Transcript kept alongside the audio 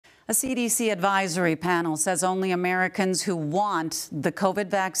A CDC advisory panel says only Americans who want the COVID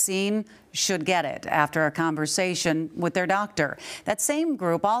vaccine should get it after a conversation with their doctor. That same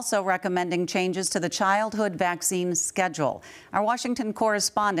group also recommending changes to the childhood vaccine schedule. Our Washington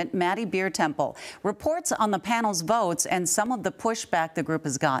correspondent, Maddie Biertemple, reports on the panel's votes and some of the pushback the group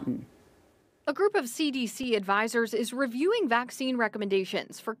has gotten. A group of CDC advisors is reviewing vaccine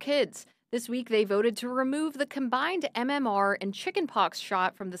recommendations for kids. This week, they voted to remove the combined MMR and chickenpox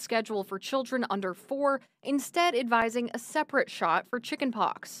shot from the schedule for children under 4, instead advising a separate shot for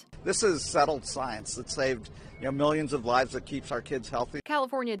chickenpox. This is settled science that saved millions of lives, that keeps our kids healthy.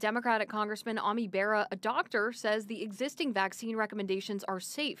 California Democratic Congressman Ami Bera, a doctor, says the existing vaccine recommendations are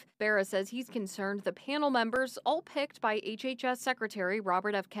safe. Bera says he's concerned the panel members, all picked by HHS Secretary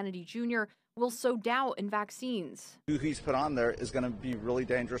Robert F. Kennedy Jr., will sow doubt in vaccines. Who he's put on there is going to be really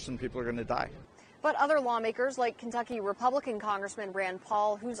dangerous and people are going to die. But other lawmakers, like Kentucky Republican Congressman Rand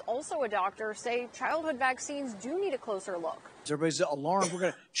Paul, who's also a doctor, say childhood vaccines do need a closer look. Everybody's alarmed. We're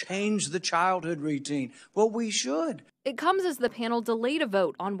going to change the childhood routine. Well, we should. It comes as the panel delayed a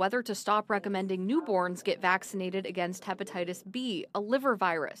vote on whether to stop recommending newborns get vaccinated against hepatitis B, a liver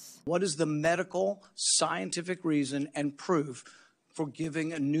virus. What is the medical, scientific reason and proof for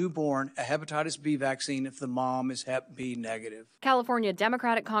giving a newborn a hepatitis B vaccine if the mom is Hep B negative? California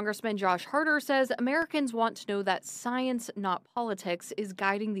Democratic Congressman Josh Harder says Americans want to know that science, not politics, is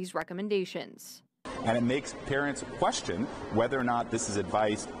guiding these recommendations. And it makes parents question whether or not this is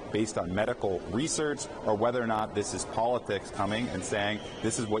advice based on medical research or whether or not this is politics coming and saying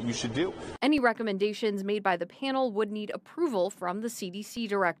this is what you should do. Any recommendations made by the panel would need approval from the CDC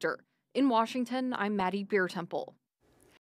director. In Washington, I'm Maddie Biertemple.